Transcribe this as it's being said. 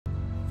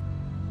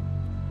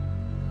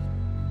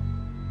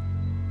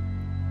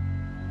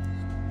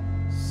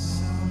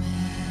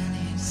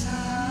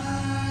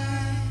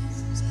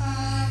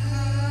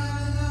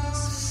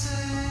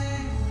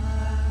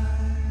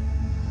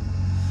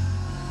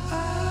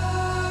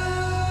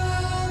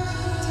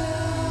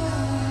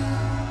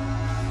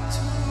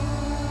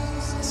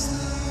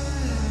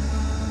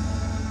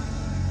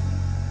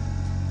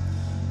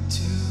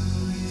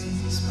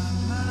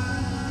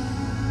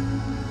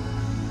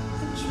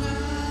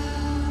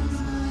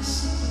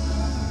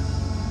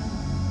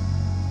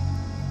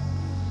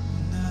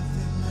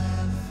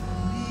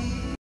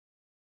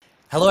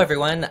Hello,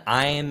 everyone.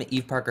 I'm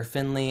Eve Parker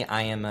Finley.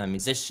 I am a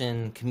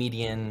musician,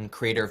 comedian,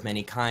 creator of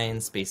many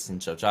kinds based in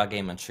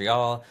Tiohtià:ke,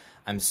 Montreal.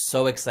 I'm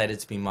so excited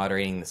to be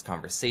moderating this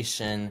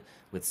conversation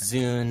with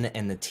Zoon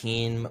and the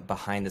team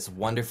behind this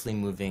wonderfully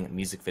moving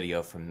music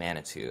video from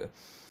Manitou,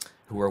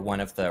 who were one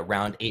of the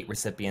round 8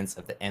 recipients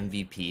of the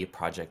MVP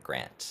project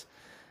grant.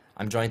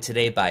 I'm joined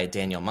today by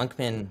Daniel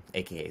Monkman,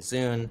 aka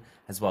Zoon,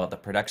 as well as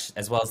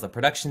the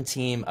production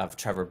team of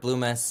Trevor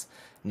Blumas,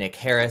 Nick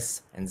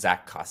Harris, and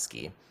Zach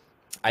Kolski.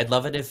 I'd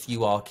love it if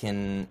you all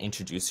can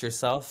introduce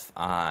yourself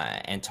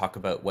and talk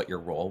about what your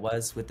role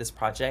was with this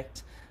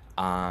project.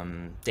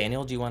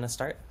 Daniel, do you want to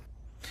start?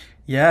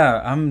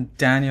 Yeah, I'm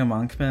Daniel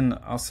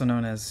Monkman, also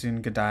known as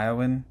Zoon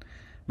Gadayawan,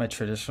 my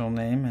traditional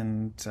name,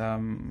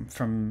 and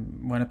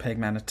from Winnipeg,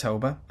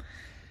 Manitoba.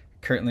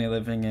 Currently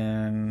living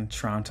in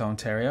Toronto,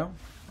 Ontario.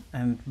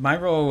 And my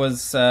role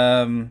was,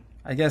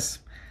 I guess,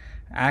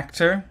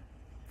 actor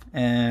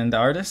and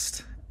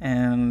artist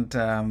and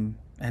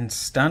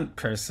stunt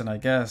person, I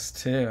guess,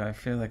 too. I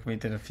feel like we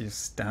did a few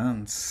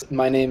stunts.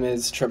 My name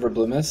is Trevor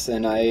Blumas,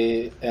 and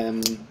I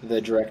am the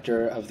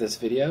director of this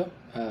video,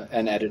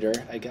 and editor,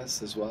 I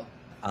guess, as well.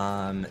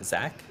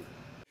 Zach?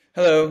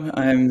 Hello,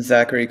 I'm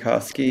Zachary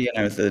Kolski, and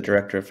I was the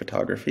director of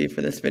photography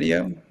for this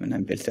video, and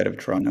I'm based out of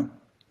Toronto.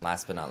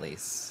 Last but not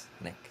least,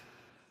 Nick.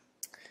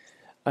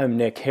 I'm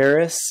Nick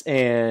Harris,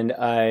 and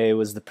I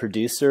was the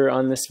producer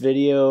on this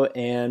video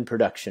and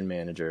production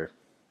manager.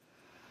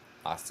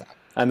 Awesome.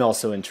 I'm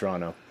also in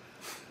Toronto.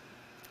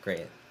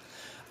 Great.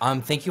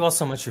 Thank you all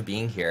so much for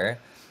being here.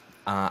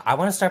 I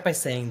want to start by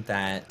saying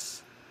that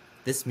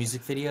this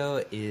music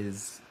video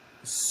is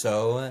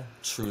so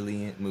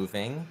truly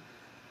moving.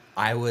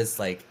 I was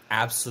like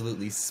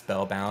absolutely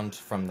spellbound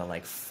from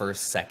the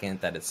first second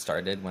that it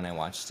started when I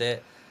watched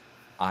it.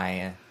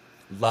 I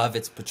love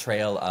its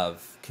portrayal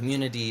of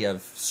community,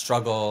 of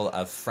struggle,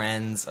 of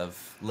friends,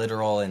 of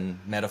literal and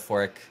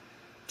metaphoric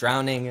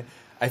drowning.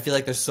 I feel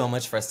like there's so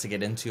much for us to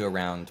get into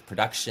around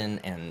production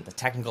and the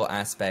technical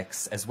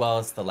aspects, as well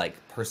as the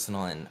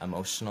personal and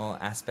emotional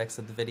aspects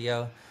of the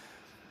video.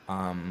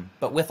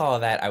 But with all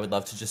of that, I would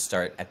love to just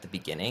start at the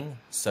beginning.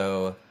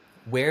 So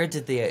where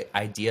did the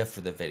idea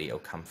for the video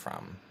come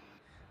from?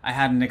 I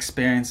had an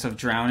experience of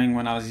drowning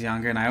when I was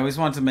younger, and I always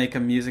wanted to make a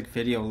music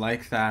video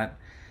like that.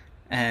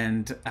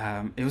 And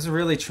it was a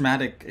really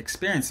traumatic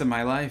experience in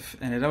my life,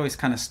 and it always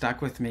kind of stuck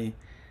with me.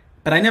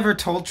 But I never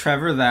told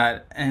Trevor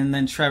that, and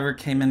then Trevor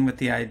came in with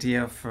the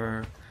idea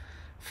for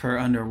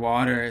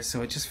Underwater,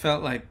 so it just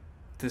felt like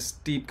this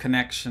deep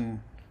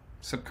connection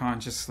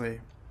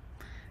subconsciously.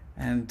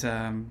 And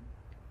then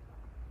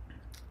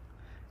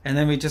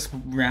we just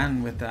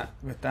ran with that,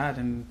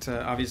 and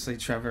obviously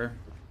Trevor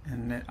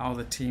and all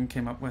the team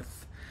came up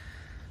with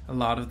a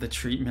lot of the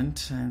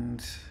treatment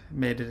and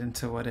made it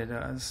into what it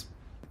is.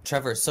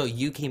 Trevor, so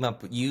you came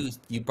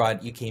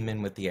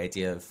in with the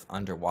idea of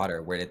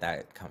Underwater. Where did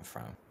that come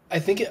from? I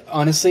think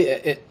honestly,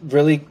 it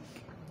really,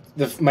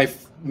 my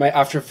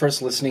after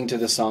first listening to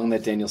the song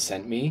that Daniel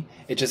sent me,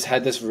 it just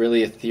had this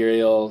really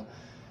ethereal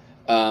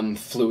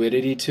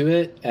fluidity to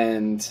it,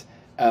 and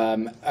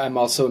I'm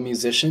also a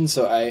musician,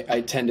 so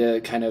I tend to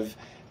kind of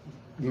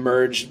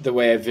merge the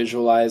way I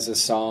visualize a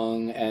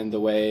song and the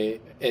way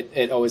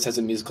it always has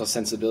a musical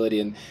sensibility.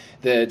 And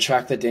the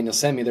track that Daniel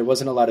sent me, there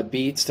wasn't a lot of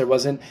beats, there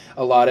wasn't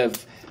a lot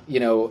of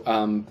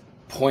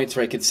points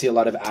where I could see a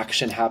lot of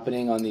action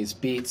happening on these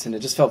beats, and it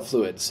just felt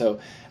fluid. So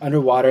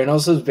Underwater, and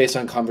also based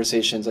on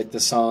conversations, like the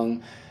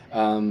song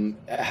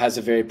has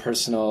a very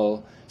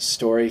personal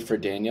story for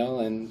Daniel,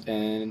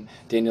 and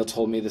Daniel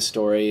told me the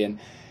story, and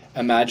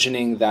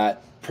imagining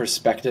that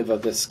perspective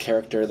of this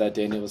character that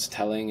Daniel was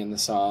telling in the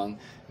song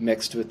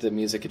mixed with the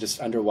music, it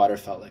just Underwater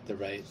felt like the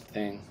right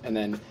thing. And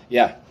then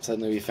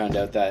suddenly we found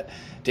out that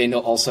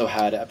Daniel also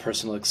had a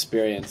personal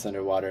experience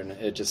underwater, and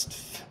it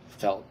just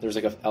felt there was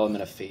like an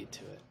element of fate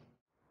to it.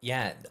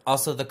 Yeah.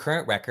 Also, the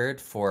current record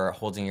for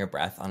holding your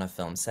breath on a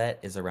film set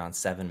is around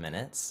 7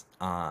 minutes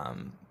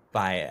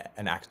by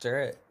an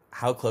actor.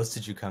 How close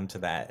did you come to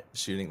that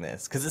shooting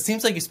this? Because it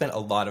seems like you spent a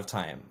lot of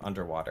time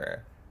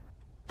underwater.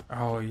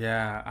 Oh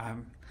yeah,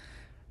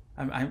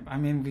 I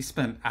mean, we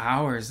spent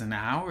hours and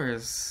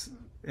hours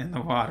in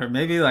the water.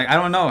 Maybe I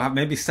don't know,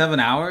 maybe 7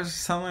 hours or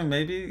something.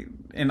 Maybe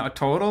in a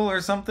total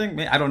or something.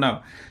 I don't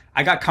know.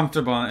 I got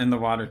comfortable in the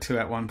water too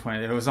at one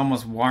point. It was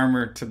almost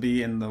warmer to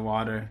be in the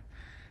water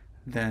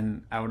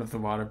than out of the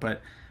water,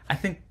 but I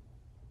think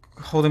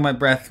holding my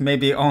breath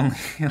maybe only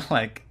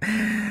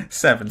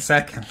 7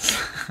 seconds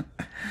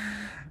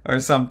or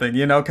something,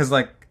 because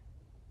I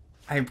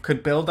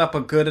could build up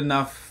a good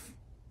enough.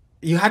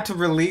 You had to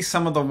release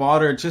some of the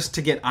water just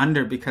to get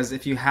under, because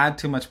if you had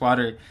too much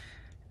water,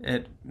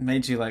 it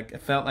made you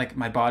it felt like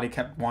my body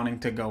kept wanting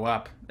to go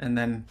up. And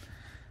then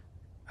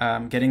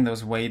getting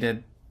those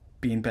weighted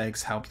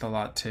beanbags helped a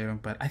lot too,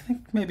 but I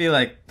think maybe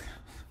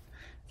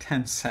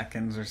 10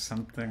 seconds or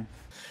something.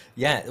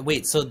 Yeah,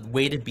 wait, so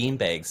weighted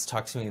beanbags,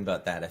 talk to me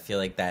about that. I feel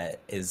like that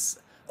is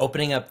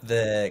opening up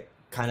the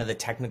kind of the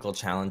technical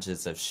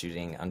challenges of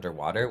shooting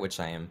underwater,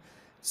 which I am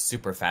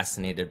super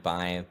fascinated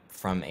by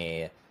from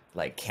a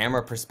like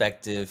camera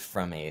perspective,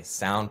 from a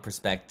sound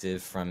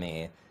perspective, from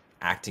a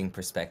acting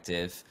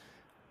perspective.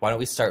 Why don't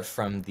we start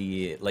from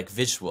the like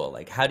visual?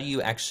 Like, how do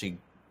you actually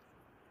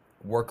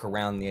work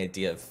around the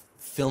idea of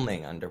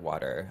filming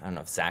underwater? I don't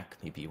know if Zach,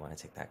 maybe you want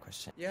to take that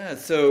question. Yeah,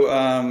 so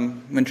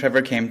when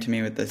Trevor came to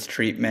me with this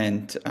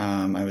treatment,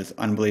 I was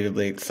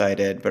unbelievably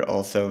excited, but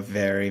also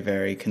very,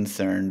 very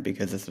concerned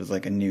because this was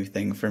like a new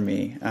thing for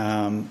me.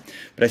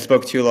 But I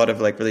spoke to a lot of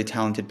like really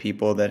talented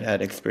people that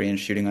had experience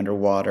shooting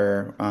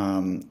underwater.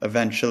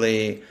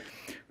 Eventually,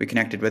 we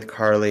connected with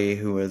Carly,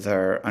 who was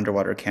our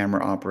underwater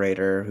camera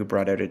operator, who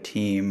brought out a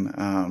team.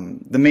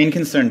 The main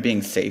concern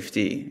being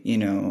safety, you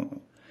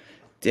know.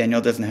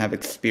 Daniel doesn't have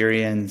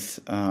experience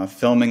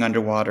filming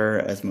underwater,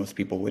 as most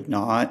people would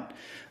not.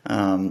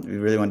 We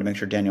really wanted to make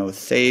sure Daniel was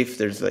safe.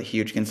 There's a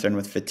huge concern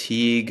with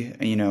fatigue,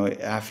 you know,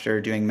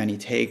 after doing many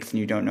takes, and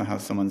you don't know how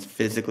someone's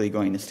physically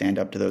going to stand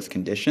up to those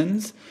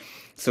conditions.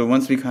 So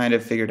once we kind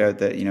of figured out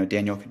that, you know,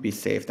 Daniel could be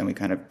safe, then we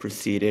kind of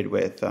proceeded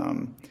with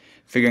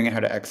figuring out how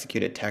to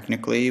execute it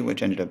technically,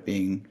 which ended up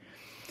being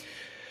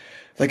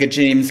like a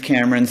James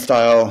Cameron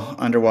style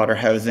underwater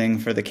housing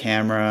for the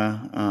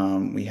camera.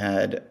 We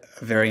had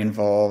a very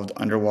involved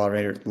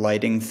underwater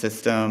lighting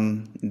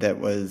system that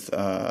was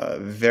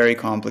very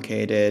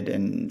complicated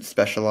and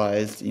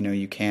specialized. You know,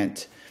 you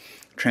can't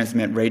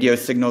transmit radio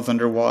signals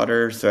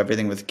underwater, so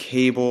everything was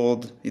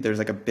cabled. There's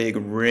like a big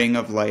ring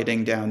of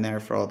lighting down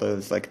there for all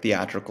those like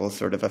theatrical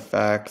sort of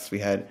effects. We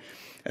had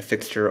a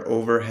fixture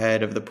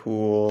overhead of the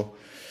pool.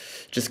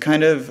 Just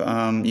kind of,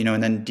 you know,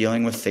 and then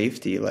dealing with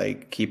safety,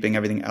 like keeping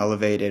everything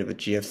elevated with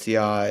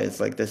GFCIs.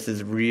 Like, this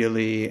is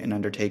really an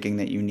undertaking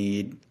that you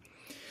need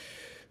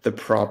the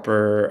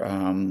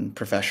proper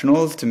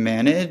professionals to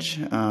manage,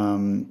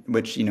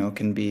 which, you know,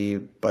 can be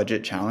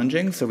budget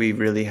challenging. So we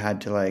really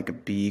had to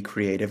like be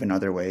creative in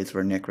other ways,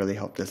 where Nick really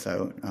helped us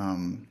out.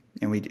 And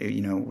we,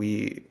 you know,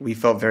 we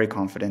felt very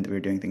confident that we were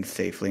doing things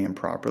safely and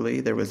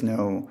properly. There was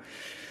no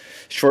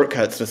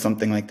shortcuts with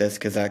something like this,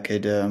 because that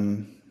could,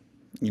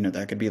 you know,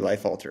 that could be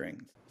life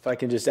altering. If I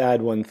can just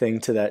add one thing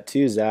to that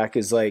too, Zach,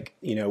 is like,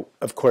 you know,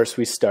 of course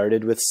we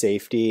started with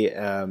safety,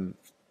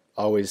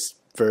 always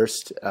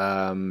first.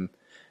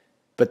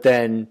 But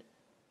then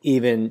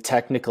even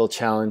technical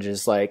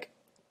challenges, like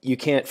you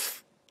can't,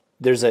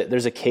 there's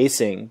a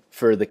casing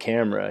for the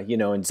camera, you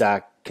know, and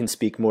Zach can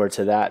speak more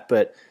to that,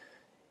 but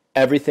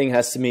everything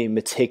has to be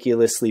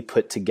meticulously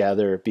put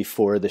together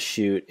before the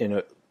shoot.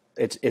 And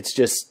it's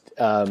just,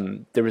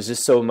 there was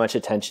just so much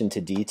attention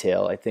to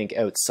detail, I think,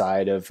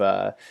 outside of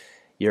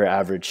your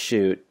average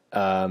shoot.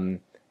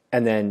 And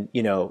then,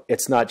 you know,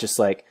 it's not just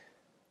like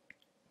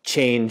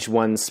change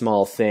one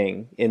small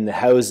thing in the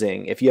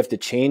housing. If you have to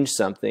change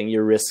something,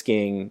 you're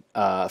risking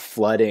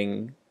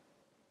flooding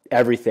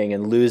everything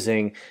and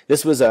losing.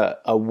 This was a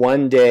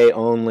 1 day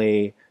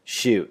only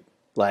shoot.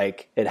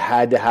 Like, it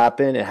had to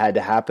happen. It had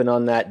to happen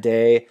on that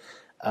day.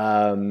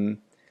 And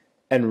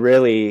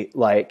really,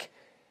 like,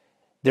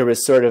 there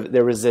was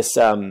this,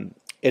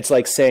 it's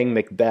like saying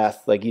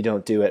Macbeth, like, you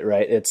don't do it,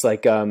 right? It's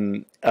like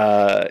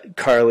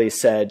Carly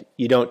said,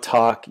 you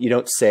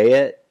don't say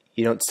it,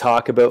 you don't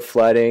talk about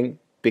flooding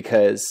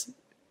because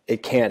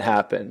it can't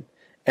happen.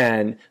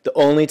 And the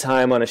only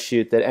time on a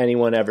shoot that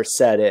anyone ever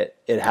said it,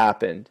 it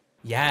happened.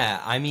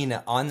 Yeah, I mean,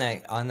 on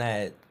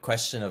that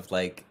question of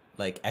like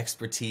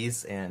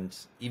expertise and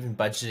even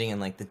budgeting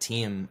and like the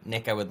team,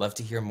 Nick, I would love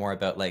to hear more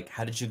about like,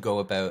 how did you go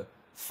about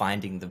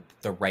finding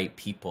the right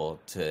people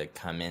to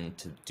come in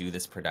to do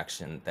this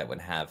production that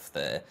would have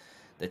the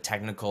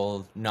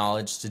technical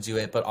knowledge to do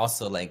it, but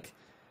also like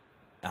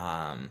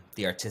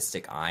the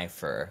artistic eye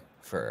for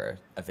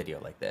a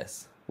video like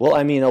this? Well,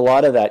 I mean, a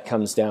lot of that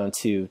comes down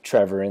to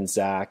Trevor and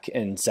Zach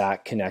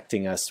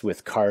connecting us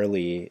with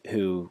Carly,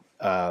 who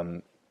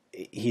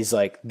he's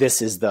like,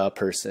 this is the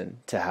person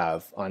to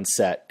have on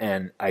set.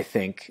 And I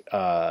think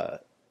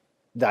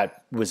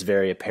that was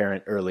very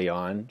apparent early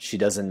on. She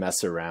doesn't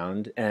mess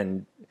around.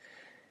 And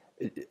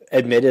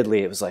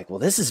admittedly, it was like, well,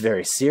 this is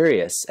very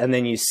serious. And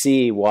then you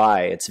see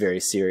why it's very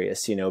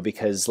serious, you know,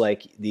 because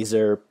like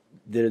they're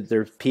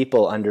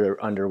people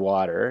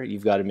underwater.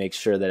 You've got to make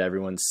sure that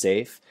everyone's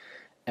safe.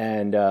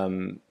 And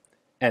all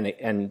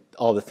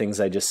the things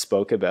I just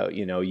spoke about,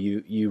 you know,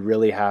 you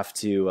really have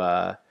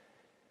to,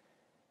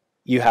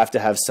 you have to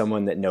have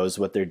someone that knows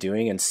what they're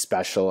doing and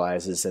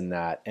specializes in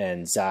that.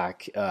 And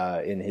Zach,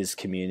 in his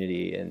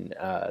community and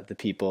the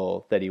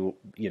people that he,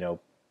 you know,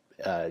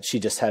 she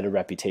just had a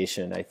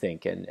reputation, I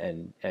think,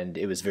 and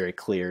it was very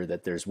clear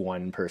that there's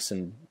one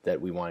person that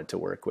we wanted to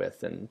work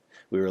with, and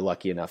we were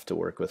lucky enough to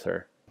work with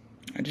her.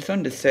 I just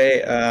wanted to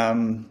say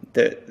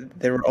that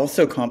there were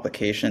also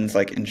complications,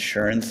 like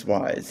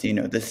insurance-wise. You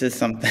know, this is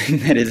something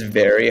that is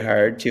very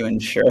hard to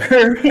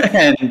insure,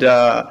 and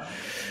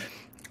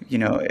you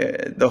know,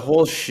 the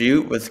whole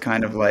shoot was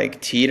kind of like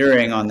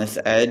teetering on this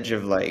edge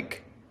of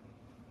like,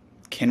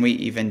 can we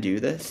even do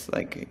this?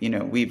 Like, you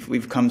know,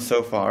 we've come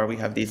so far. We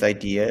have these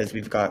ideas.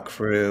 We've got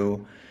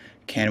crew.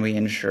 Can we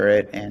insure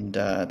it? And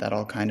that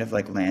all kind of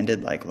like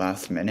landed like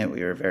last minute.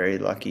 We were very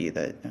lucky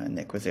that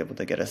Nick was able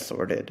to get us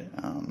sorted.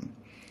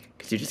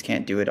 because you just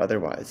can't do it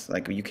otherwise.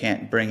 Like, you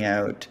can't bring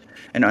out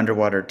an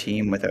underwater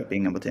team without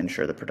being able to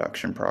ensure the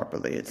production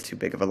properly. It's too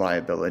big of a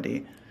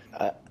liability.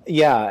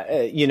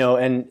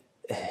 And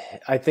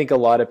I think a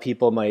lot of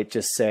people might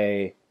just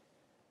say,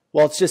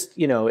 well, it's just,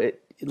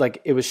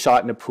 it was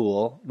shot in a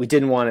pool. We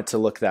didn't want it to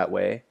look that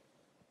way.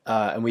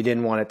 And we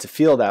didn't want it to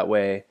feel that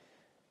way.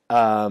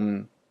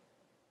 We're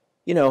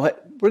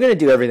going to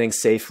do everything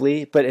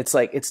safely, but it's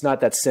like, it's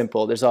not that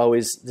simple. There's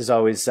always,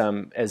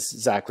 as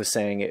Zach was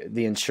saying,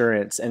 the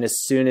insurance. And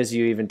as soon as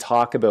you even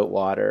talk about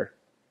water,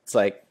 it's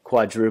like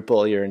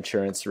quadruple your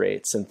insurance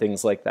rates and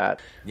things like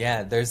that.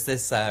 Yeah, there's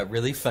this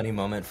really funny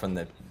moment from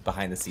the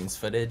behind the scenes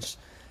footage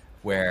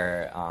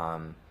where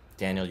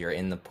Daniel, you're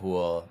in the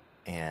pool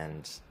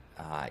and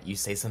you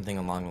say something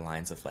along the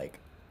lines of like,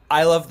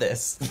 I love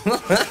this.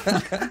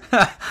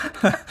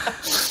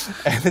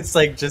 And it's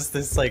like just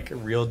this like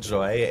real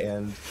joy,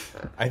 and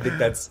I think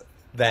that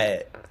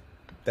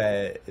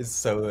is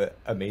so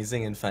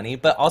amazing and funny.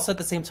 But also at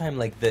the same time,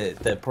 like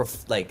the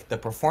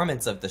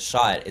performance of the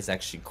shot is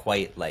actually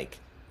quite like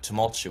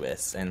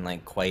tumultuous and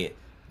like quite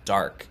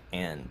dark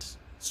and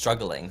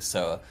struggling.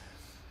 So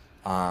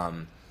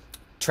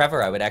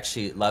Trevor, I would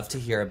actually love to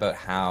hear about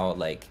how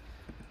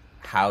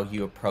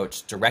you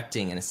approach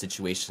directing in a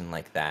situation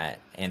like that,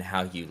 and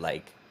how you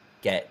like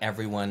get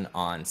everyone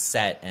on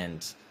set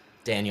and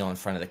Daniel in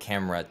front of the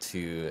camera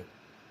to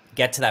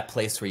get to that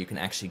place where you can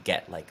actually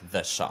get like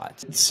the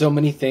shot. So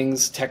many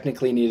things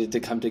technically needed to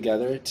come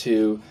together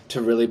to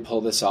really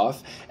pull this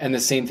off, and the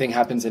same thing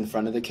happens in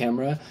front of the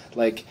camera.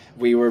 Like,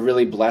 we were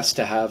really blessed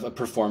to have a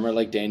performer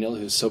like Daniel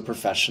who's so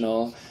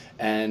professional,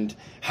 and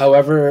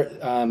however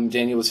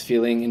Daniel was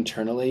feeling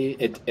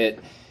internally,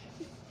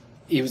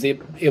 he was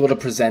able to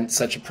present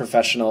such a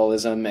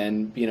professionalism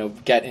and,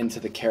 get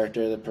into the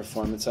character, the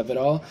performance of it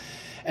all.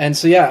 And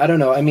so, yeah, I don't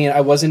know. I mean, I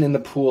wasn't in the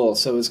pool,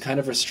 so it was kind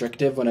of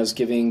restrictive when I was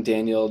giving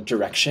Daniel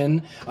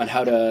direction on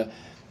how to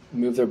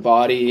move their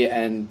body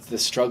and the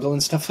struggle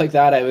and stuff like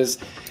that. And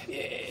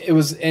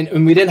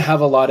we didn't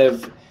have a lot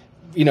of,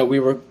 we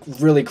were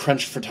really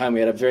crunched for time. We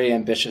had a very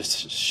ambitious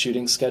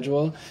shooting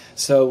schedule,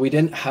 so we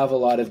didn't have a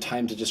lot of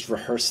time to just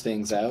rehearse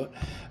things out.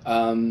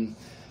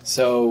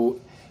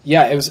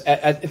 Yeah, it was.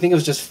 I think it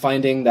was just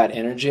finding that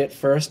energy at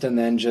first, and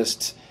then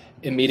just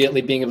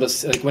immediately being able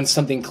to, like, when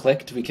something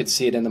clicked, we could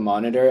see it in the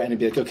monitor, and it'd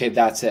be like, okay,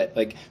 that's it.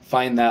 Like,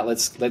 find that.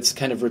 Let's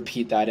kind of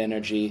repeat that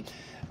energy,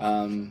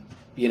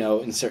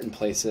 in certain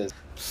places.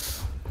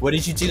 What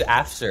did you do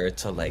after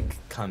to like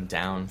come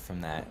down from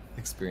that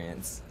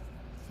experience?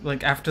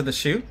 Like after the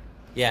shoot?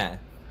 Yeah.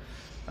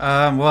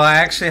 Well, I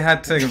actually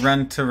had to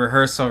run to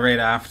rehearsal right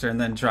after,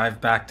 and then drive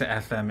back to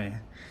FME.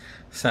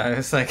 So it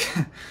was like.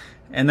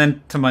 And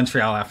then to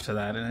Montreal after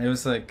that. And it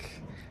was like,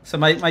 so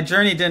my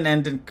journey didn't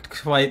end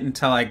quite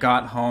until I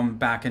got home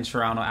back in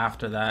Toronto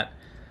after that.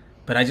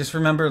 But I just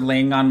remember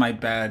laying on my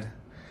bed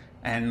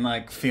and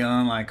like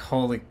feeling like,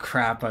 holy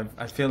crap,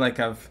 I feel like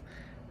I've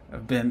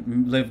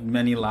lived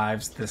many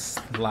lives this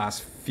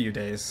last few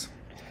days.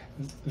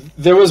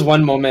 There was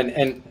one moment,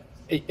 and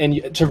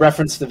to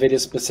reference the video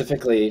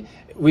specifically,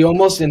 we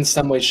almost in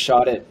some ways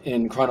shot it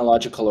in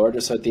chronological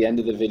order. So at the end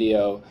of the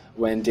video,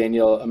 when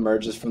Daniel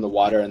emerges from the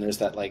water and there's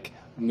that like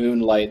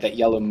moonlight, that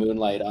yellow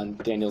moonlight on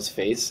Daniel's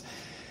face,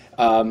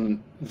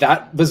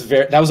 that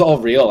was all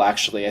real,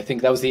 actually. I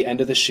think that was the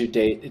end of the shoot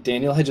date.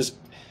 Daniel had just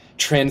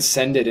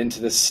transcended into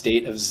the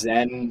state of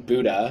Zen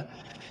Buddha,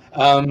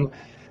 and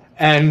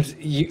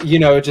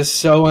just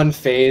so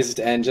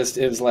unfazed, and just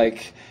it was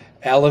like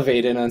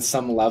elevated on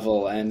some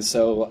level. And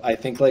so I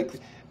think like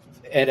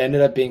it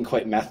ended up being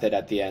quite method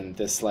at the end,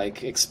 this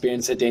like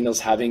experience that Daniel's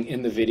having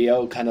in the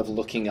video, kind of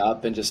looking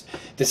up, and just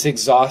this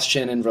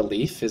exhaustion and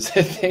relief is,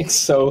 I think,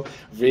 so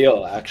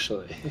real,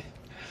 actually.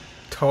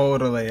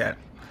 Totally.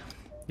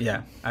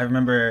 Yeah, I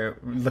remember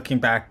looking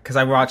back, because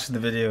I watched the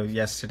video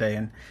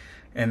yesterday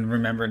and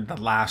remembered the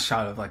last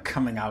shot of like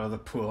coming out of the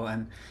pool,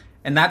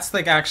 and that's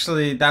like,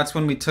 actually that's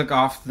when we took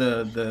off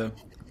the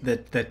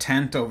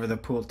tent over the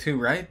pool too,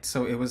 right?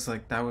 So it was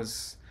like, that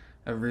was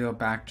a real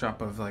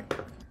backdrop of like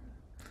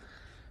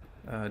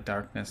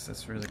darkness.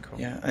 That's really cool.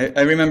 Yeah,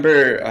 I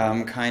remember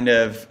kind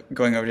of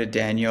going over to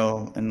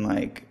Daniel and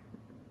like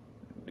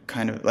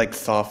kind of like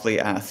softly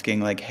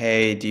asking like,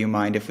 hey, do you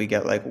mind if we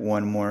get like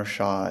one more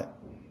shot?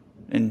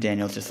 And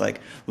Daniel's just like,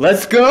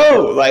 let's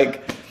go!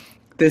 Like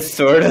this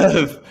sort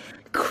of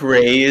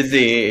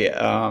crazy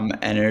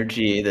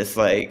energy, this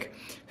like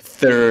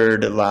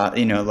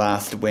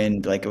last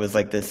wind. Like it was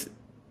like this,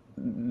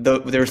 there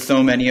were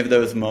so many of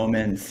those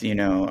moments,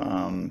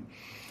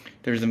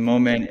 there was a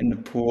moment in the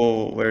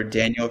pool where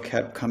Daniel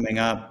kept coming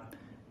up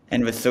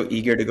and was so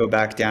eager to go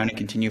back down and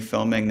continue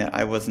filming that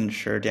I wasn't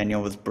sure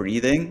Daniel was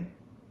breathing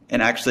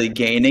and actually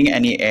gaining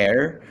any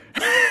air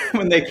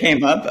when they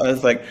came up. I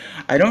was like,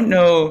 I don't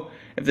know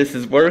if this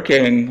is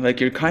working, like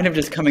you're kind of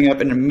just coming up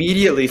and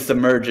immediately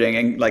submerging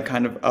and like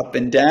kind of up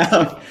and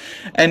down.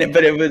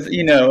 But it was,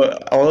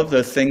 all of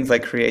those things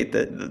like create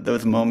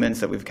those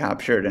moments that we've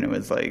captured, and it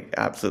was like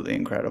absolutely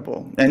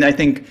incredible. And I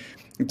think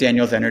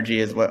Daniel's energy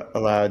is what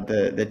allowed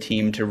the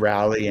team to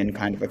rally and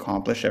kind of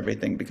accomplish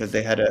everything, because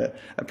they had a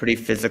pretty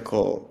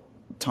physical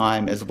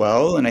time as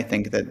well. And I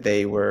think that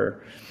they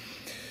were,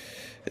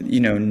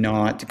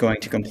 not going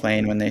to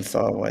complain when they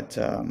saw what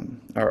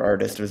our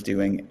artist was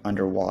doing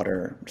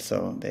underwater.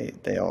 So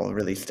they all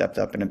really stepped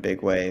up in a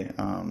big way,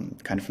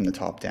 kind of from the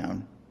top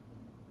down.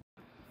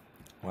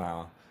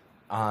 Wow.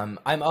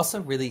 I'm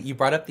also really, you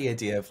brought up the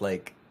idea of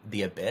like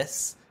the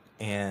abyss,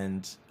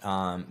 and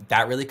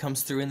that really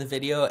comes through in the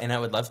video. And I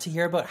would love to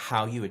hear about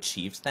how you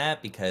achieved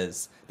that,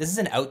 because this is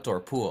an outdoor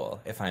pool,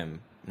 if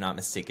I'm not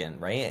mistaken,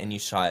 right? And you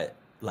shot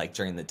like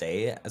during the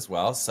day as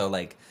well. So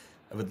like,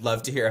 I would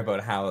love to hear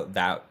about how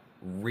that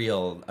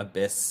real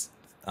abyss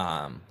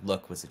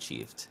look was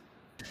achieved.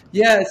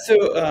 Yeah,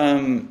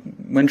 so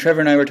when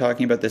Trevor and I were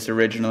talking about this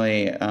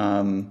originally,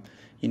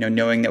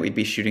 knowing that we'd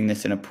be shooting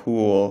this in a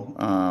pool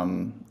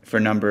for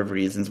a number of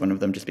reasons, one of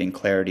them just being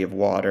clarity of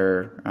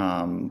water,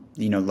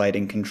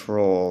 lighting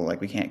control, like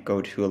we can't go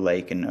to a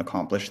lake and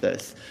accomplish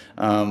this.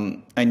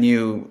 I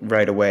knew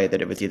right away that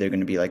it was either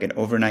going to be like an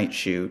overnight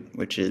shoot,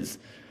 which is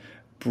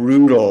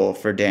brutal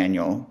for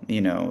Daniel,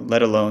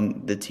 let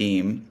alone the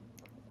team.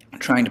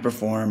 Trying to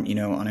perform,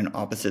 on an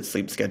opposite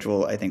sleep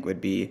schedule, I think would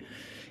be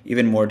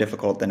even more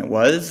difficult than it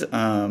was.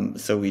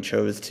 So we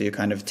chose to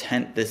kind of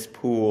tent this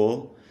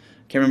pool.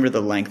 Can't remember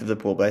the length of the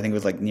pool, but I think it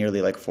was like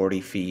nearly like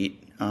 40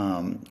 feet.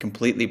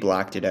 Completely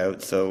blacked it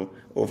out. So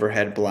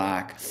overhead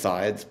black,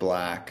 sides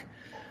black.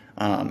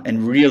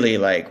 And really,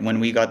 like, when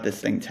we got this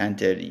thing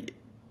tented,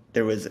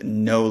 there was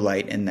no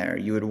light in there.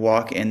 You would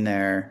walk in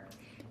there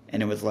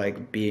and it was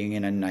like being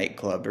in a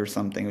nightclub or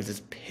something. It was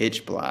just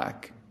pitch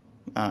black.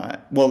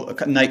 Well,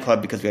 a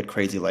nightclub, because we had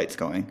crazy lights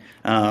going.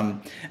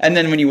 And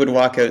then when you would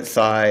walk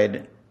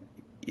outside,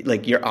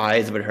 like your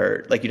eyes would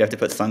hurt. Like you'd have to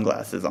put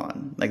sunglasses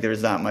on. Like there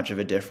was that much of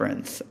a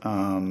difference.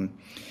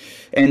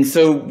 And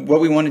so what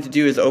we wanted to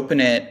do is open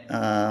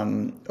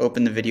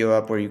the video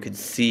up where you could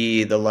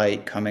see the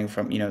light coming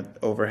from,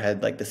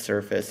 overhead, like the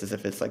surface, as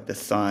if it's like the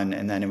sun,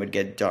 and then it would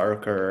get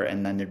darker,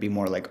 and then there'd be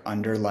more like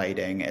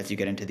underlighting as you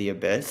get into the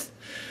abyss.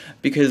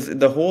 Because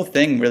the whole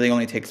thing really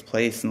only takes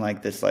place in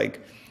like this like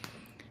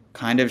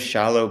kind of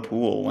shallow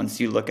pool. Once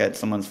you look at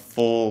someone's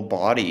full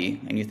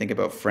body and you think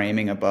about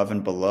framing above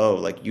and below,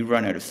 like you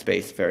run out of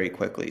space very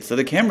quickly. So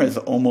the camera is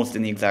almost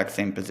in the exact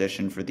same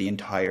position for the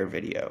entire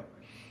video.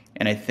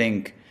 And I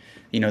think,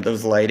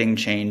 those lighting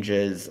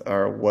changes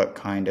are what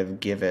kind of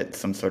give it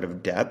some sort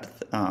of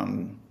depth,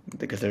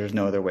 because there's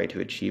no other way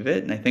to achieve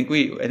it. And I think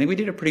we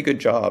did a pretty good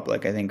job.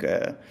 Like I think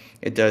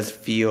it does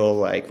feel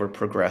like we're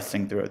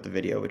progressing throughout the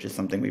video, which is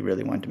something we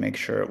really wanted to make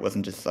sure it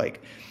wasn't just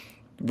like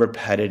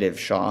repetitive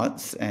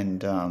shots.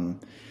 And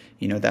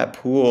that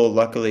pool,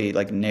 luckily,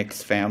 like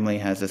Nick's family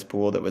has this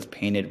pool that was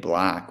painted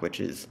black, which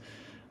is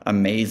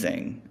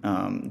amazing.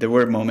 There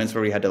were moments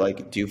where we had to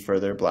like do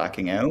further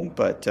blacking out,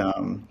 but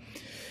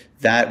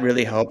that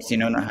really helps,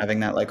 not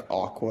having that like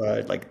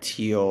aqua, like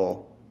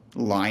teal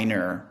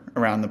liner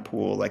around the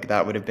pool. Like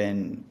that would have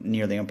been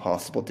nearly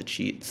impossible to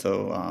cheat.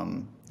 So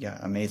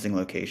amazing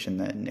location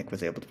that Nick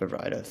was able to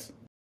provide us.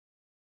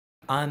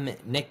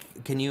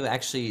 Nick, can you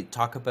actually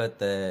talk about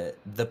the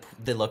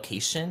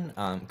location?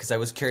 Because I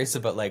was curious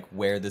about like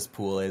where this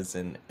pool is,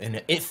 and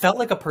it felt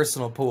like a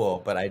personal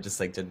pool, but I just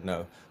like didn't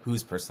know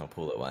whose personal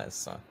pool it was.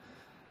 So.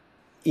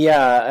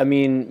 Yeah, I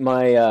mean,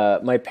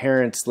 my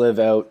parents live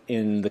out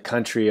in the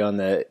country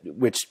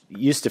which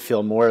used to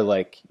feel more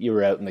like you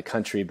were out in the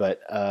country,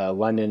 but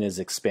London is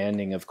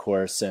expanding, of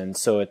course, and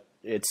so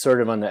it's sort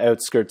of on the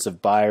outskirts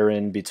of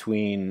Byron,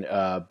 between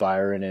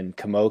Byron and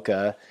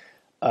Kamoka.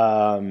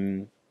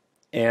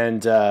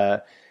 And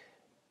the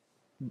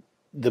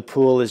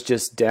pool is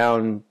just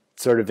down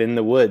sort of in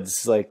the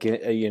woods, like,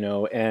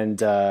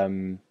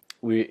 and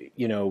we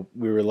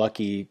were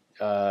lucky.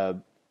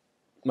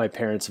 My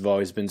parents have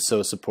always been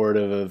so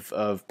supportive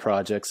of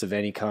projects of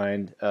any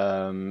kind,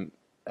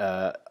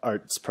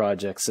 arts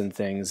projects and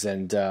things.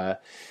 And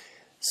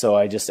so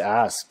I just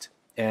asked,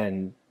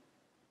 and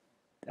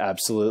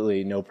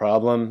absolutely no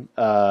problem.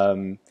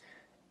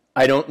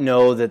 I don't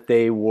know that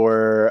they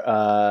were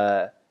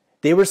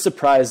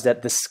surprised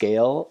at the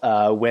scale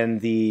when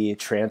the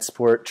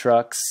transport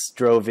trucks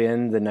drove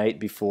in the night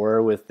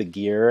before with the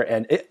gear.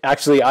 And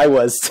actually, I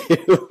was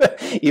too,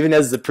 even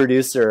as the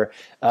producer.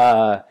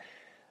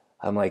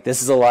 I'm like,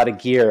 this is a lot of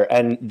gear.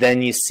 And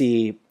then you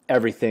see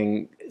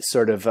everything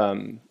sort of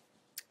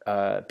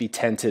be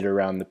tented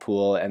around the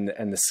pool, and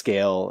the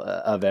scale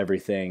of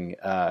everything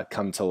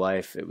come to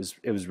life. It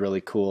was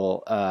really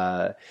cool.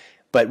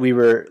 But we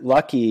were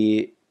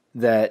lucky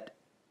that,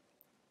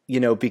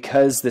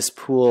 because this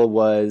pool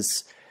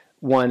was,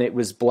 one, it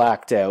was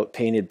blacked out,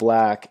 painted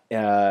black,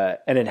 and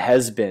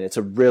it's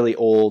a really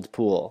old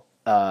pool,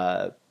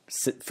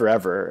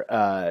 forever.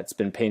 It's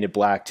been painted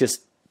black,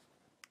 just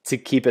to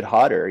keep it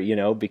hotter, you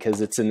know,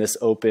 because it's in this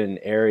open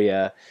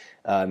area,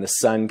 and the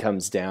sun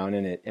comes down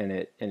and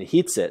it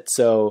heats it.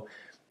 So,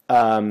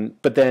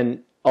 but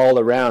then all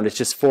around it's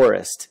just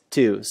forest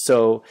too.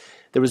 So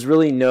there was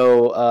really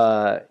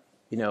no,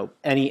 you know,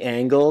 any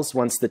angles.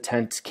 Once the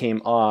tent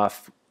came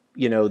off,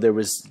 you know, there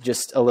was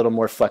just a little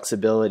more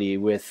flexibility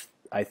with,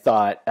 I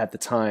thought at the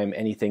time,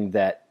 anything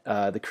that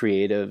the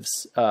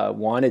creatives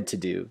wanted to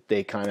do.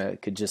 They kind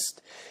of could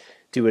just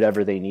do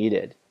whatever they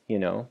needed, you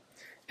know.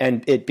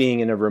 And it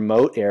being in a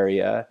remote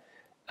area,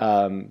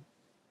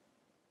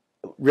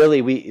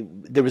 really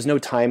there was no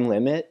time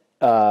limit,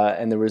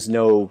 and there was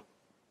no,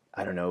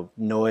 I don't know,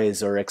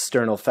 noise or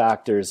external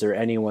factors or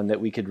anyone that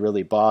we could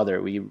really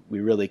bother. We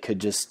really could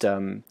just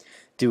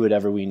do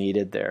whatever we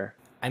needed there.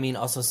 I mean,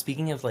 also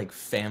speaking of like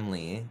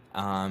family,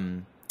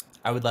 I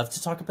would love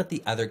to talk about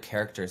the other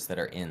characters that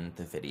are in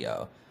the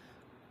video,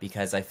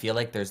 because I feel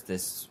like there's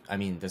this, I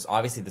mean, there's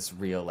obviously this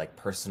real like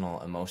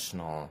personal,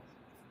 emotional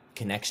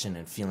connection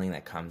and feeling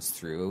that comes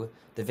through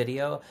the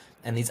video.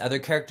 And these other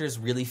characters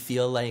really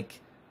feel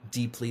like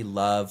deeply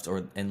loved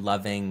and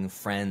loving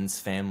friends,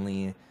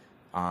 family.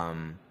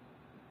 Can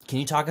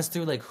you talk us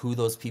through like who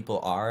those people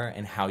are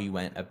and how you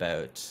went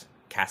about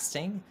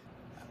casting?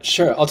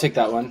 Sure, I'll take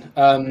that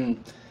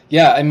one.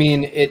 Yeah, I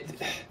mean,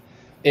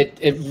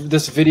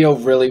 this video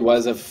really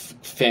was a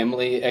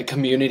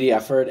community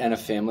effort and a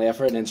family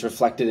effort, and it's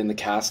reflected in the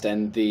cast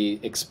and the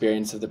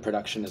experience of the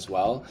production as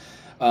well.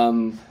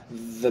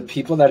 The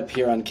people that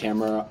appear on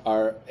camera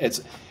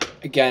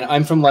again,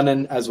 I'm from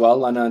London as well,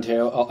 London,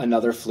 Ontario,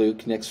 another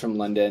fluke. Nick's from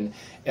London.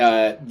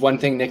 One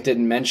thing Nick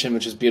didn't mention,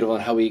 which is beautiful,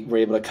 and how we were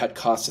able to cut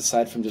costs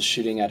aside from just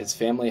shooting at his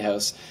family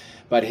house,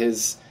 but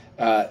his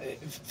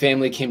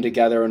family came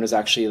together and was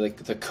actually like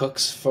the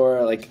cooks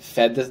for, like,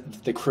 fed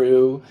the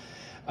crew.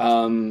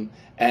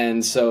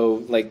 And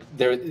so like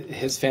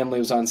his family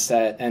was on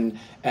set, and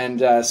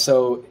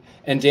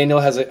Daniel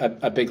has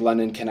a big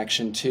London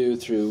connection too,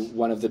 through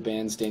one of the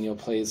bands Daniel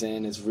plays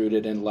in, is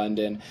rooted in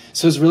London.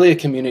 So it's really a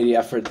community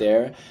effort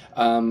there.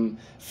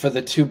 For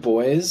the two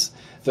boys,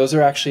 those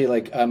are actually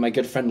like my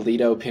good friend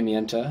Lido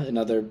Pimienta,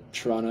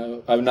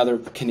 another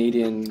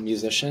Canadian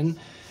musician.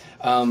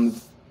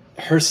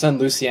 Her son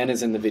Lucien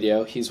is in the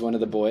video. He's one of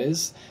the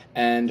boys,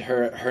 and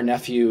her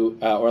nephew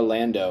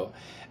Orlando.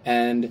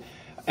 And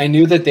I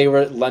knew that they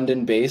were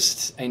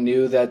London-based. I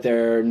knew that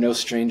they're no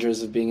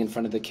strangers of being in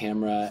front of the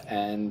camera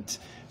and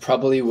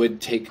probably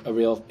would take a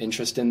real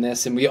interest in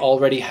this. And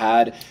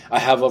I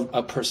have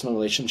a personal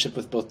relationship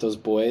with both those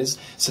boys,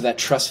 so that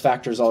trust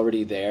factor is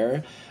already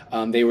there.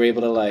 They were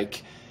able to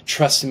like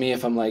trust me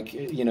if I'm like,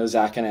 you know,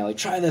 Zach and I like,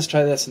 try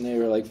this, and they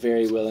were like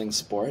very willing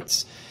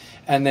sports.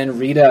 And then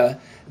Rita,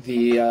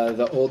 the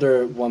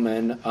older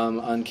woman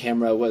on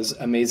camera, was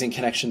amazing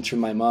connection through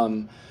my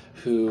mom,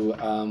 who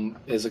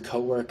is a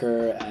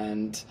coworker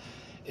and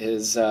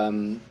is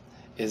an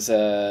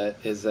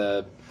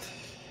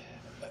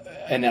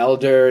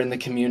elder in the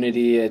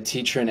community, a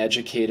teacher and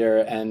educator,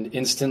 and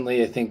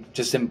instantly I think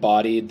just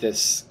embodied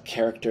this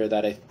character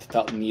that I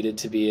felt needed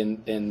to be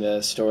in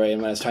the story.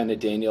 And when I was talking to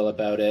Daniel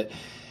about it,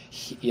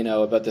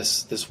 about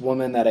this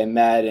woman that I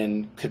met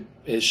and could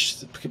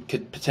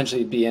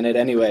potentially be in it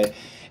anyway,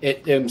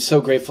 I'm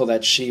so grateful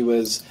that she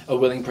was a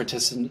willing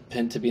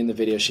participant to be in the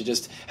video. She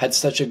just had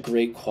such a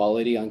great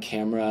quality on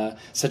camera,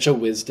 such a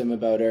wisdom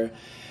about her.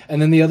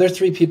 And then the other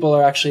three people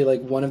are actually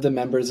like one of the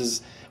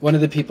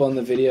people in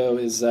the video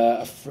is,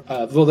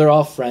 they're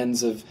all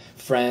friends of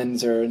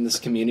friends or in this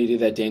community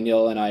that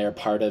Daniel and I are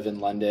part of in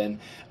London.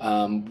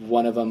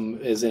 One of them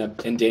is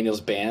in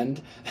Daniel's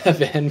band, a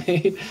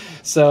bandmate.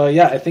 So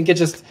yeah, I think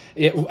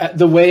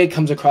the way it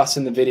comes across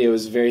in the video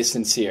is very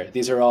sincere.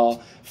 These are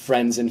all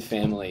friends and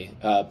family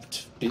of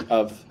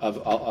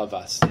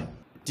us.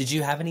 Did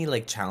you have any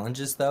like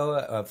challenges though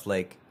of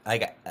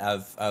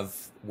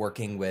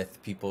working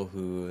with people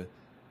who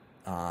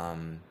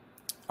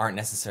aren't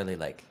necessarily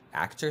like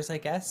actors, I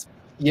guess?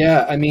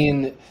 Yeah, I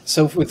mean,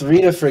 so with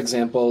Rita, for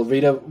example,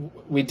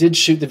 we did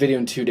shoot the video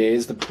in 2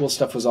 days. The pool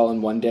stuff was all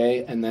in 1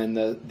 day, and then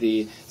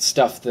the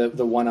stuff, the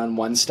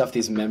one-on-one stuff,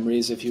 these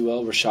memories, if you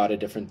will, were shot a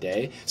different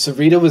day. So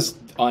Rita was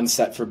on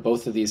set for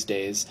both of these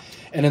days.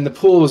 And in the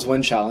pool was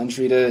one challenge.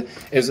 It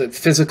was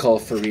physical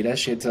for Rita.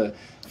 She had to,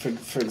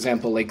 for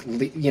example, like,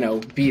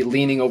 be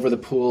leaning over the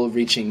pool,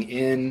 reaching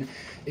in.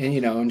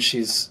 And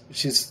she's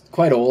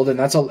quite old, and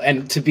that's all.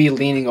 And to be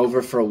leaning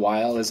over for a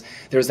while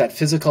there's that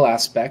physical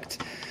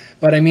aspect.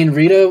 But I mean,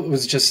 Rita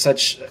was just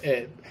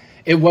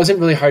it wasn't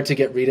really hard to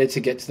get Rita to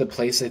get to the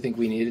place I think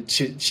we needed.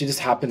 She just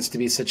happens to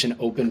be such an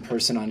open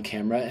person on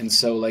camera and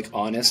so like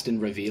honest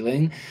and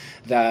revealing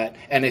and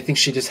I think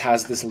she just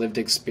has this lived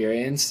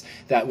experience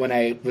that when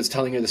I was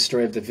telling her the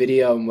story of the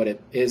video and what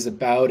it is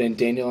about, and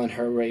Daniel and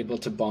her were able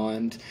to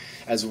bond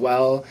as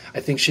well, I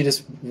think she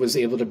just was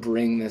able to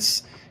bring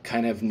this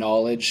kind of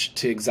knowledge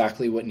to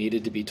exactly what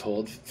needed to be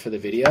told for the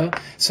video.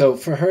 So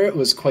for her, it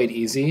was quite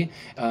easy.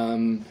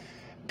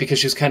 Because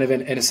she was kind of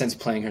in a sense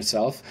playing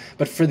herself.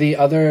 But for the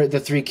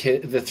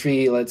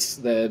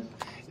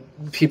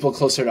people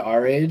closer to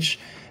our age,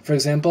 for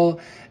example,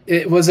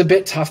 It was a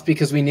bit tough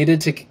because we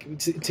needed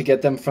to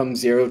get them from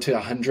 0 to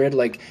 100.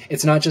 Like,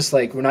 it's not just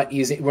like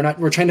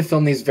we're trying to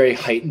film these very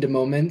heightened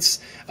moments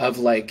of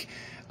like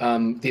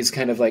these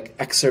kind of like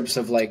excerpts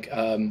of like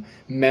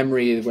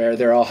memory where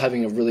they're all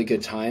having a really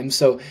good time.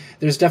 So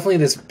there's definitely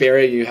this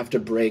barrier you have to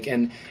break,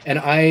 and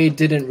I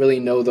didn't really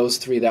know those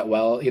three that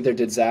well. Either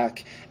did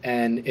Zach,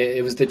 and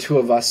it was the two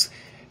of us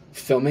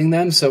filming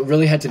them. So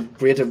we had to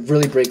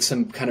really break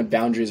some kind of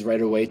boundaries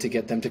right away to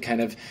get them to kind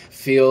of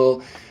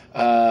feel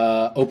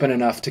open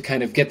enough to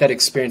kind of get that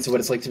experience of what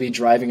it's like to be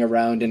driving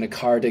around in a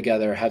car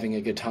together, having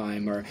a good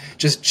time, or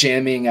just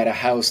jamming at a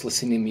house,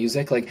 listening to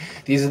music. Like,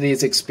 these are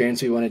these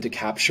experiences we wanted to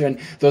capture, and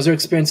those are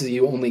experiences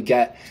you only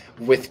get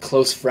with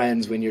close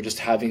friends when you're just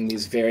having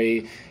these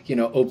very,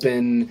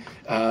 open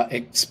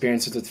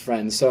experiences with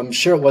friends. So I'm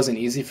sure it wasn't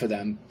easy for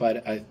them,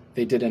 but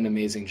they did an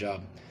amazing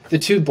job. The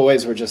two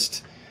boys were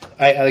just,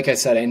 like I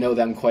said, I know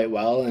them quite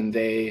well, and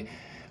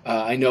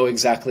I know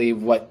exactly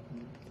what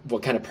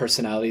kind of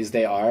personalities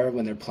they are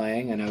when they're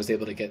playing, and I was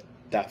able to get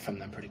that from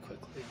them pretty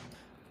quickly.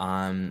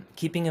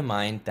 Keeping in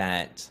mind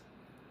that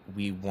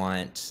we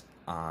want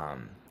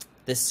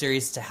this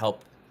series to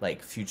help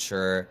like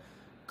future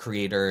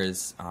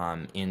creators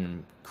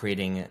in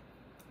creating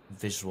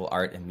visual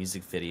art and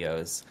music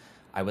videos,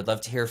 I would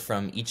love to hear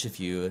from each of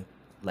you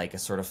like a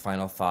sort of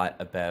final thought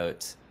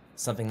about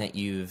something that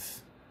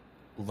you've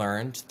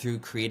learned through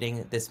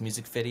creating this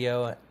music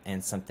video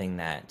and something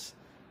that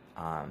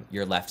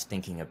you're left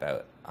thinking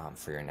about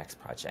for your next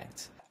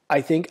project.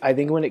 I think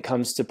when it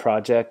comes to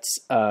projects,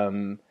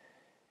 you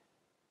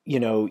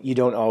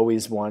don't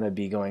always want to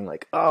be going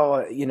like,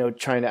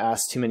 trying to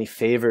ask too many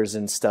favors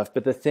and stuff.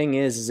 But the thing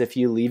is if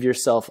you leave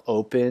yourself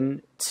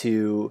open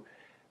to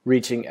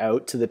reaching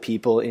out to the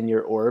people in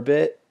your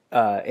orbit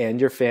and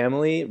your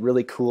family,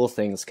 really cool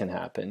things can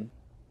happen.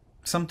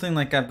 Something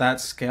like at that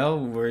scale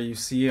where you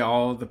see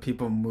all the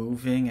people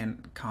moving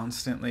and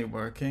constantly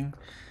working,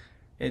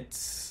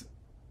 it's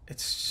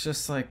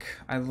just like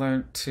I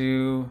learned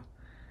to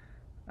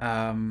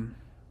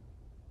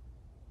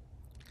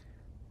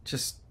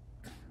just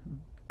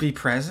be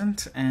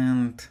present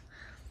and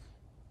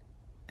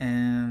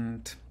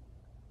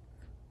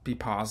be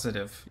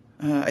positive.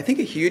 I think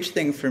a huge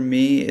thing for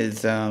me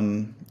is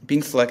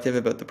being selective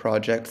about the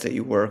projects that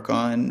you work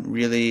on,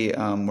 really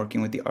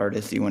working with the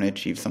artists you want to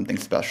achieve something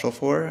special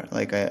for.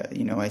 Like,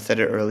 I said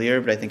it earlier,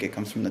 but I think it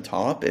comes from the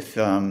top. If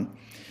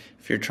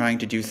you're trying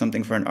to do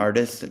something for an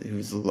artist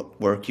whose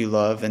work you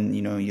love and,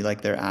 you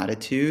like their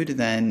attitude,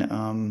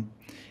 then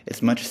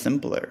it's much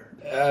simpler.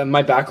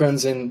 My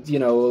background's in,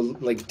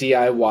 like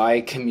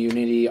DIY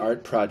community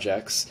art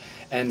projects.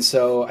 And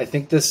so I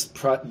think this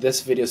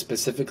video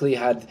specifically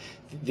had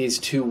these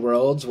two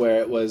worlds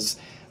where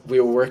we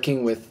were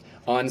working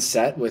on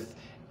set with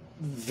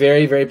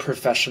very, very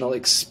professional,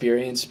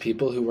 experienced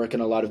people who work in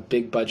a lot of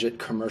big budget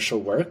commercial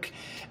work.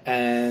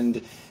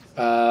 And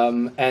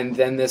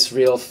then this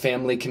real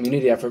family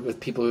community effort with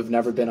people who've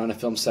never been on a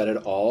film set at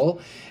all,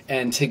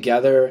 and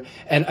together.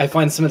 And I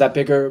find some of that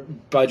bigger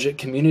budget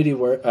community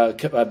work,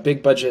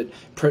 big budget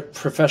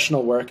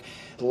professional work,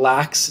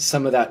 lacks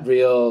some of that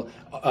real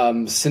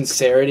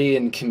sincerity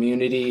and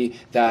community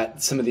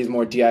that some of these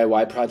more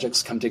DIY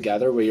projects come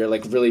together, where you're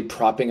like really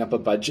propping up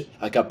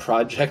a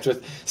project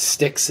with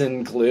sticks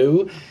and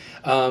glue.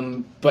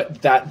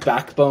 But that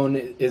backbone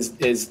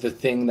is the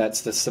thing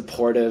that's the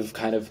supportive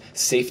kind of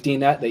safety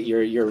net, that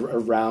you're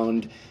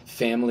around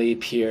family,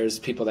 peers,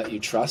 people that you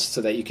trust,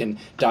 so that you can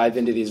dive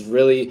into these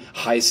really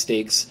high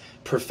stakes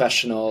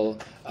professional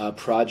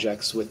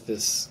projects with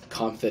this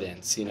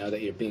confidence,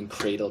 that you're being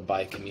cradled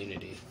by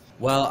community.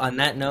 Well, on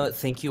that note,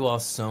 thank you all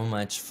so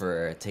much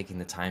for taking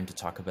the time to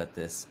talk about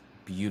this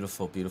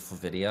beautiful, beautiful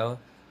video.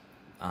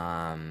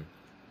 And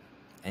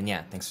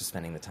yeah, thanks for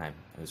spending the time.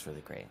 It was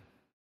really great.